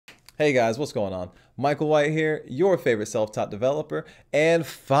Hey guys, what's going on? Michael White here, your favorite self-taught developer, and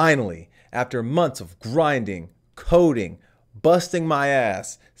finally, after months of grinding, coding, busting my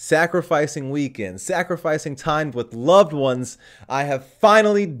ass, sacrificing weekends, sacrificing time with loved ones, I have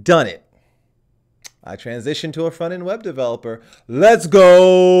finally done it. I transitioned to a front-end web developer. Let's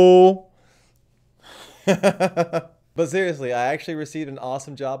go! But seriously, I actually received an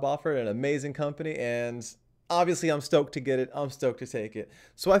awesome job offer at an amazing company, and obviously I'm stoked to get it. I'm stoked to take it.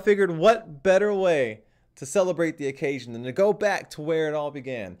 So I figured, what better way to celebrate the occasion than to go back to where it all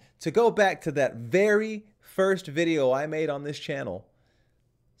began, to go back to that very first video I made on this channel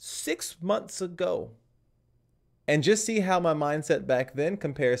 6 months ago, and just see how my mindset back then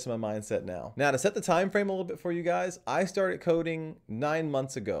compares to my mindset now. Now, to set the time frame a little bit for you guys, I started coding 9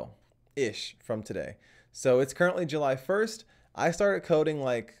 months ago-ish from today. So it's currently July 1st. I started coding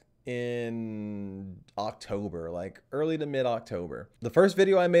like in October, like early to mid-October. The first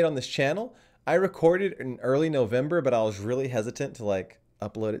video I made on this channel, I recorded in early November, but I was really hesitant to like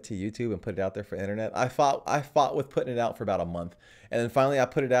upload it to YouTube and put it out there for internet. I fought with putting it out for about a month. And then finally I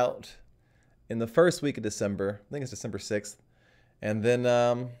put it out in the first week of December. I think it's December 6th. And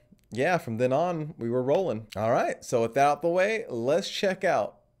then, yeah, from then on, we were rolling. All right, so with that out the way, let's check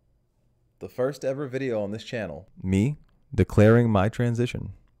out the first ever video on this channel. Me declaring my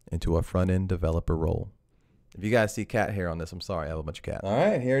transition into a front-end developer role. If you guys see cat hair on this, I'm sorry, I have a bunch of cats. All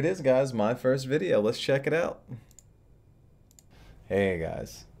right, here it is, guys, my first video. Let's check it out. Hey,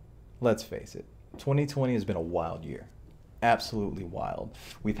 guys, let's face it. 2020 has been a wild year. Absolutely wild.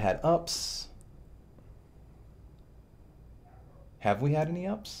 We've had ups. Have we had any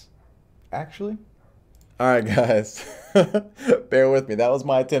ups, actually? All right, guys, bear with me. That was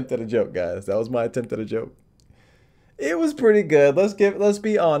my attempt at a joke, guys. That was my attempt at a joke. It was pretty good. Let's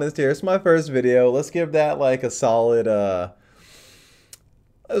be honest here. It's my first video. Let's give that like a solid,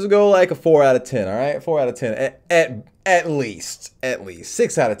 let's go like a 4 out of 10, all right? 4 out of 10, at least.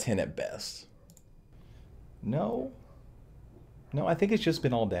 6 out of 10 at best. No, I think it's just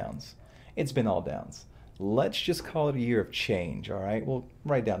been all downs. It's been all downs. Let's just call it a year of change, all right? Well,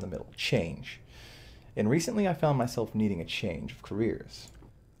 right down the middle, change. And recently I found myself needing a change of careers.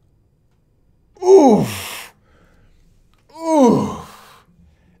 Oof. Oof.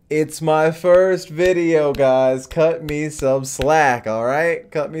 It's my first video, guys. Cut me some slack, all right?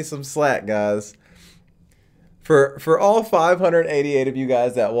 Cut me some slack, guys. For all 588 of you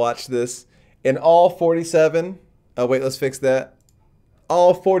guys that watch this, and all 47, oh wait, let's fix that.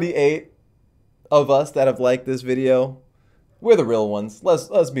 All 48 of us that have liked this video, we're the real ones.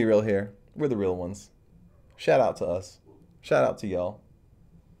 Let's be real here. We're the real ones. Shout out to us. Shout out to y'all.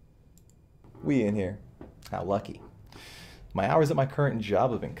 We in here. How lucky. My hours at my current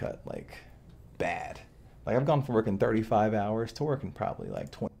job have been cut, like, bad. Like, I've gone from working 35 hours to working probably like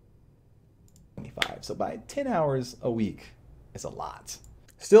 25. So by 10 hours a week is a lot.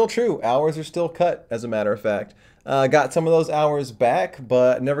 Still true. Hours are still cut, as a matter of fact. Got some of those hours back,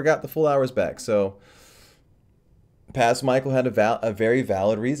 but never got the full hours back. So, past Michael had a very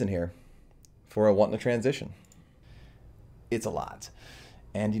valid reason here for wanting to transition. It's a lot.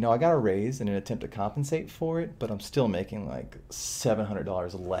 And, you know, I got a raise in an attempt to compensate for it, but I'm still making like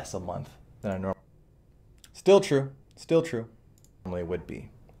 $700 less a month than I normally. Still true. Still true. Normally would be.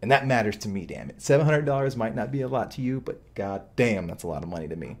 And that matters to me, damn it. $700 might not be a lot to you, but god damn, that's a lot of money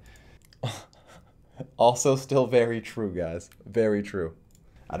to me. Also still very true, guys. Very true.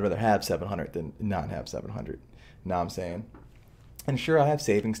 I'd rather have 700 than not have 700. Know what I'm saying? And sure, I have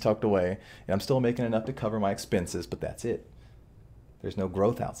savings tucked away, and I'm still making enough to cover my expenses, but that's it. There's no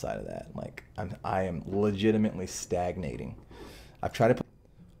growth outside of that. Like, I am legitimately stagnating. I've tried to put...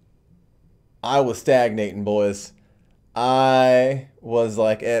 I was stagnating, boys. I was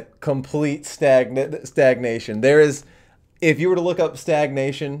like at complete stagnation. There is, if you were to look up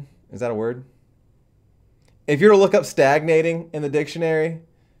stagnation, is that a word? If you were to look up stagnating in the dictionary,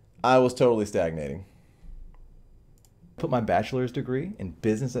 I was totally stagnating. Put my bachelor's degree in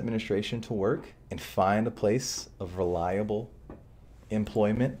business administration to work and find a place of reliable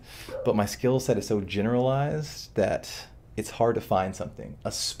employment, but my skill set is so generalized that it's hard to find something,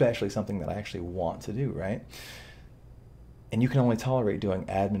 especially something that I actually want to do, right? And you can only tolerate doing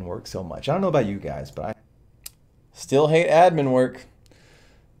admin work so much. I don't know about you guys, but I still hate admin work.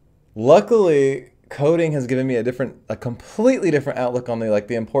 Luckily, coding has given me a completely different outlook on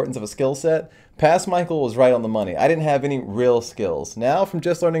the importance of a skill set. Past Michael was right on the money. I didn't have any real skills. Now, from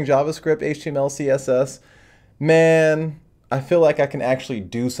just learning JavaScript, HTML, CSS, man, I feel like I can actually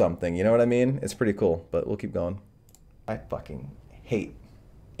do something. You know what I mean? It's pretty cool, but we'll keep going. I fucking hate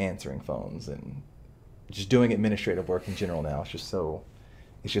answering phones and just doing administrative work in general now. It's just so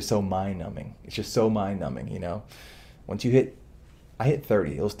it's just so mind-numbing. It's just so mind-numbing, you know? Once you hit, I hit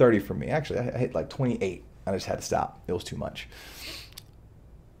 30. It was 30 for me. Actually, I hit like 28. I just had to stop. It was too much.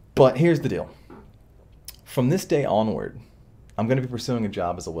 But here's the deal. From this day onward, I'm going to be pursuing a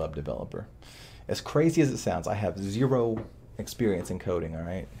job as a web developer. As crazy as it sounds, I have zero experience in coding, all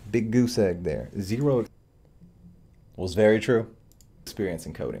right? Big goose egg there. Zero was very true. Experience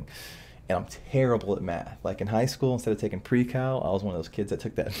in coding. And I'm terrible at math. Like in high school, instead of taking pre-cal, I was one of those kids that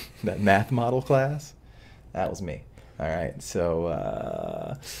took that math model class. That was me. All right,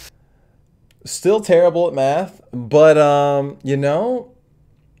 so still terrible at math, but you know,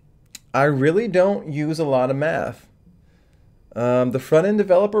 I really don't use a lot of math. The front-end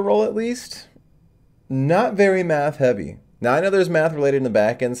developer role, at least, not very math heavy. Now, I know there's math related in the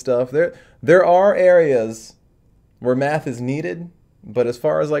back-end stuff. There are areas where math is needed, but as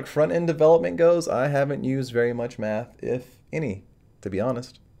far as like front-end development goes, I haven't used very much math, if any, to be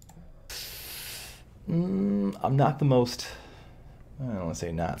honest. I'm not the most, I don't want to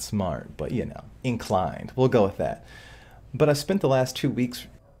say not smart, but you know, inclined. We'll go with that. But I spent the last 2 weeks,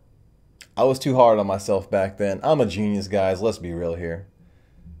 I was too hard on myself back then. I'm a genius, guys. Let's be real here.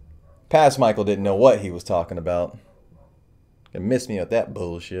 Past Michael didn't know what he was talking about. It missed me with that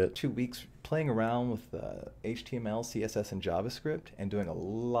bullshit. 2 weeks playing around with HTML, CSS, and JavaScript and doing a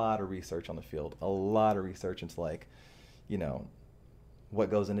lot of research on the field. A lot of research into, like, you know, what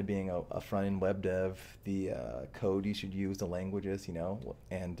goes into being a front-end web dev, the code you should use, the languages, you know,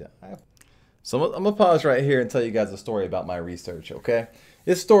 and so I'm going to pause right here and tell you guys a story about my research, okay?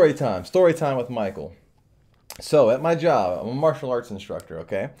 It's story time with Michael. So at my job, I'm a martial arts instructor,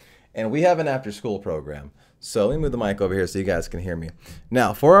 okay? And we have an after-school program. So let me move the mic over here so you guys can hear me.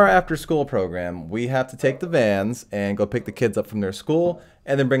 Now, for our after-school program, we have to take the vans and go pick the kids up from their school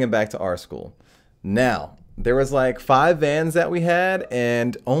and then bring them back to our school. Now, there was like 5 vans that we had,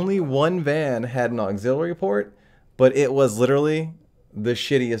 and only one van had an auxiliary port, but it was literally the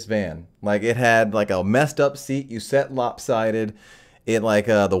shittiest van. Like, it had like a messed up seat. You sat lopsided. It like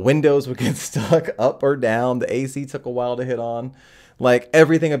the windows would get stuck up or down. The AC took a while to hit on. Like,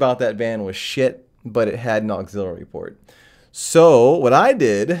 everything about that van was shit, but it had an auxiliary port. So what I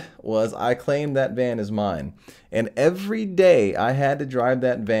did was I claimed that van as mine. And every day I had to drive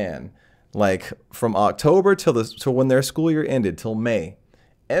that van, like from October till when their school year ended, till May.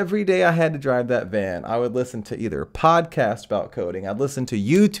 Every day I had to drive that van, I would listen to either podcasts about coding, I'd listen to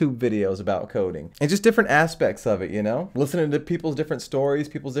YouTube videos about coding, and just different aspects of it, you know? Listening to people's different stories,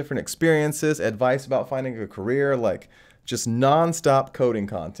 people's different experiences, advice about finding a career, like just non-stop coding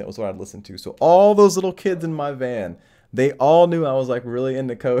content was what I'd listen to. So all those little kids in my van, they all knew I was like really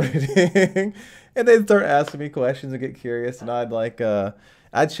into coding. And they'd start asking me questions and get curious, and I'd like,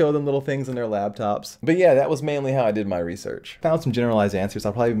 I'd show them little things on their laptops. But yeah, that was mainly how I did my research. Found some generalized answers.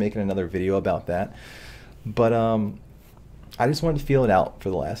 I'll probably be making another video about that. But I just wanted to feel it out for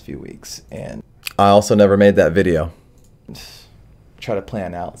the last few weeks. And I also never made that video. Try to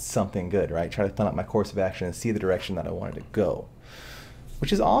plan out something good, right? Try to plan out my course of action and see the direction that I wanted to go.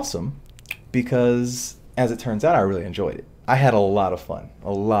 Which is awesome because, as it turns out, I really enjoyed it. I had a lot of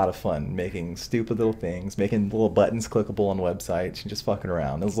fun making stupid little things, making little buttons clickable on websites, and just fucking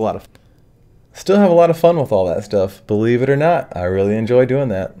around. It was a lot of fun. Still have a lot of fun with all that stuff. Believe it or not, I really enjoy doing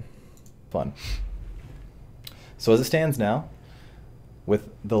that. Fun. So as it stands now, with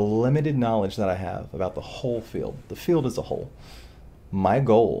the limited knowledge that I have about the whole field, the field as a whole, my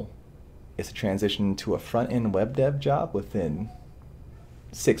goal is to transition to a front-end web dev job within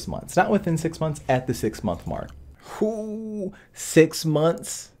 6 months. Not within 6 months, at the 6-month mark. Ooh, 6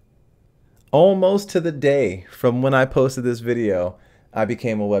 months? Almost to the day from when I posted this video, I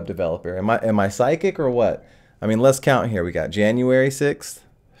became a web developer. Am I psychic or what? I mean, let's count here. We got January 6th,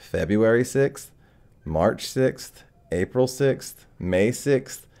 February 6th, March 6th, April 6th, May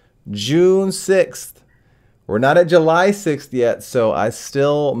 6th, June 6th. We're not at July 6th yet, so I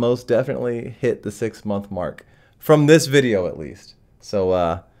still most definitely hit the 6-month mark. From this video, at least.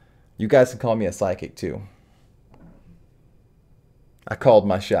 So you guys can call me a psychic, too. I called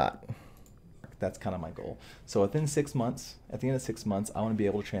my shot. That's kind of my goal. So within 6 months, at the end of 6 months, I want to be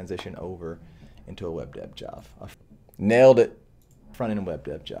able to transition over into a web dev job. Nailed it. Front-end web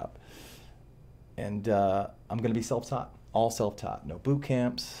dev job. And I'm going to be self-taught. All self-taught. No boot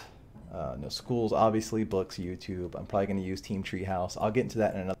camps. No schools, obviously. Books, YouTube. I'm probably going to use Team Treehouse. I'll get into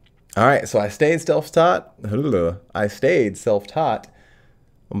that in another. All right, so I stayed self-taught.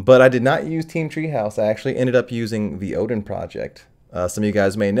 But I did not use Team Treehouse. I actually ended up using the Odin project. Some of you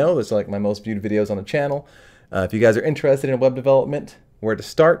guys may know, there's like my most viewed videos on the channel. If you guys are interested in web development, where to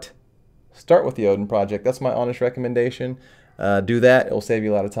start with the Odin project. That's my honest recommendation. Do that. It will save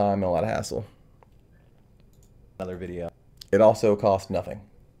you a lot of time and a lot of hassle. Another video. It also costs nothing.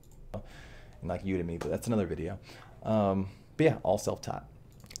 Like Udemy, but that's another video. But yeah, all self-taught.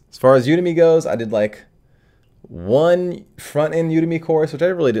 As far as Udemy goes, I did like one front-end Udemy course, which I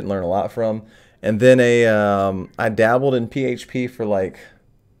really didn't learn a lot from. And then I dabbled in PHP for like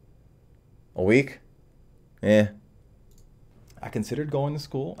a week. I considered going to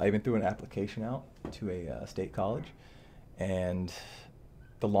school. I even threw an application out to a state college. And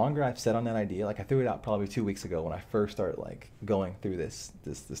the longer I've sat on that idea, like I threw it out probably 2 weeks ago when I first started like going through this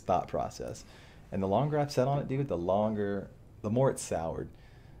thought process. And the longer I've sat on it, dude, the more it's soured.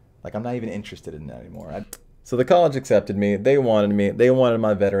 Like I'm not even interested in that anymore. So the college accepted me. They wanted me. They wanted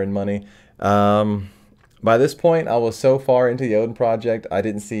my veteran money. By this point, I was so far into the Odin project, I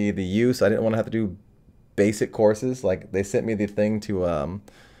didn't see the use. I didn't want to have to do basic courses. Like they sent me the thing to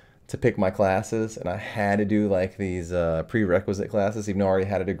pick my classes, and I had to do like these prerequisite classes, even though I already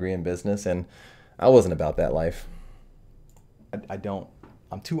had a degree in business, and I wasn't about that life.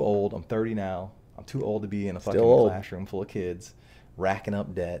 I'm too old. I'm 30 now. I'm too old to be in a fucking classroom full of kids, racking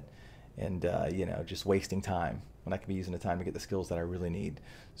up debt, and you know, just wasting time when I could be using the time to get the skills that I really need.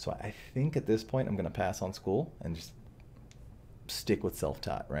 So I think at this point I'm gonna pass on school and just stick with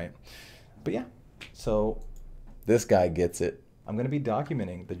self-taught, right? But yeah, so this guy gets it. I'm gonna be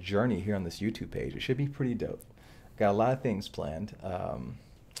documenting the journey here on this YouTube page. It should be pretty dope. Got a lot of things planned.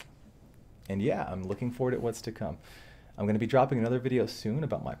 And yeah, I'm looking forward to what's to come. I'm going to be dropping another video soon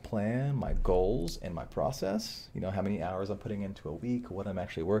about my plan, my goals, and my process. You know, how many hours I'm putting into a week, what I'm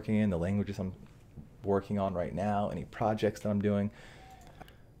actually working in, the languages I'm working on right now, any projects that I'm doing.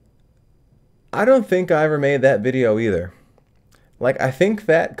 I don't think I ever made that video either. Like, I think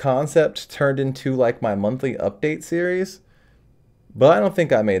that concept turned into like my monthly update series, but I don't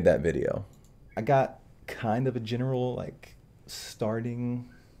think I made that video. I got kind of a general like starting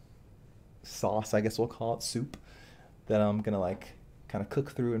sauce, I guess we'll call it, soup, that I'm gonna like kind of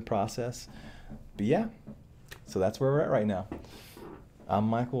cook through and process. But yeah, so that's where we're at right now. I'm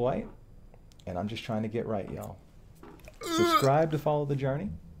Michael White, and I'm just trying to get right, y'all. Subscribe to follow the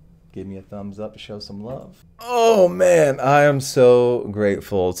journey. Give me a thumbs up to show some love. Oh man, I am so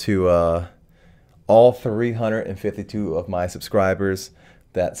grateful to all 352 of my subscribers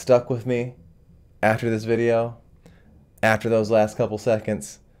that stuck with me after this video, after those last couple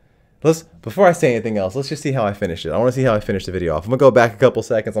seconds. Before I say anything else, let's just see how I finished it. I want to see how I finished the video off. I'm going to go back a couple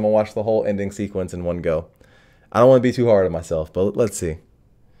seconds. I'm going to watch the whole ending sequence in one go. I don't want to be too hard on myself, but let's see.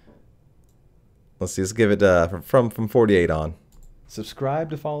 Let's see. Let's give it from 48 on.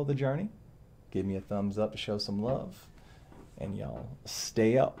 Subscribe to follow the journey. Give me a thumbs up to show some love. And y'all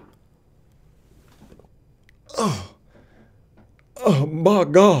stay up. Oh my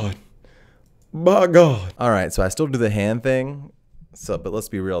God. My God. All right, so I still do the hand thing. So, but let's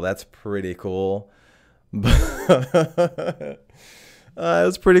be real, that's pretty cool. It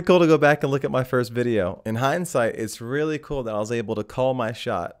was pretty cool to go back and look at my first video. In hindsight, it's really cool that I was able to call my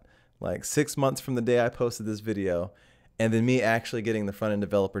shot like 6 months from the day I posted this video, and then me actually getting the front-end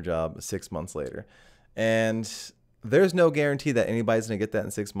developer job 6 months later. And there's no guarantee that anybody's gonna get that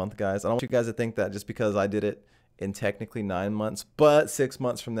in 6 months, guys. I don't want you guys to think that just because I did it in technically 9 months, but 6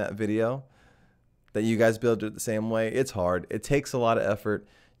 months from that video, that you guys be able to do it the same way. It's hard. It takes a lot of effort.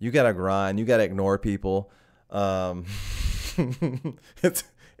 You gotta grind. You gotta ignore people. It's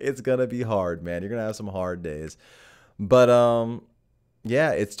gonna be hard, man. You're gonna have some hard days, but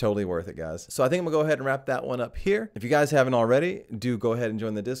yeah, it's totally worth it, guys. So I think I'm gonna go ahead and wrap that one up here. If you guys haven't already, do go ahead and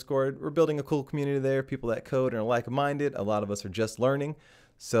join the Discord. We're building a cool community there. People that code and are like-minded. A lot of us are just learning,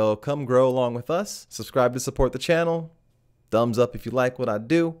 so come grow along with us. Subscribe to support the channel. Thumbs up if you like what I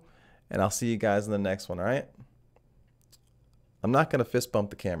do. And I'll see you guys in the next one, all right? I'm not going to fist bump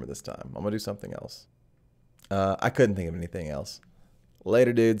the camera this time. I'm going to do something else. I couldn't think of anything else.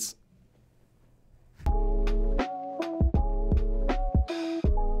 Later, dudes.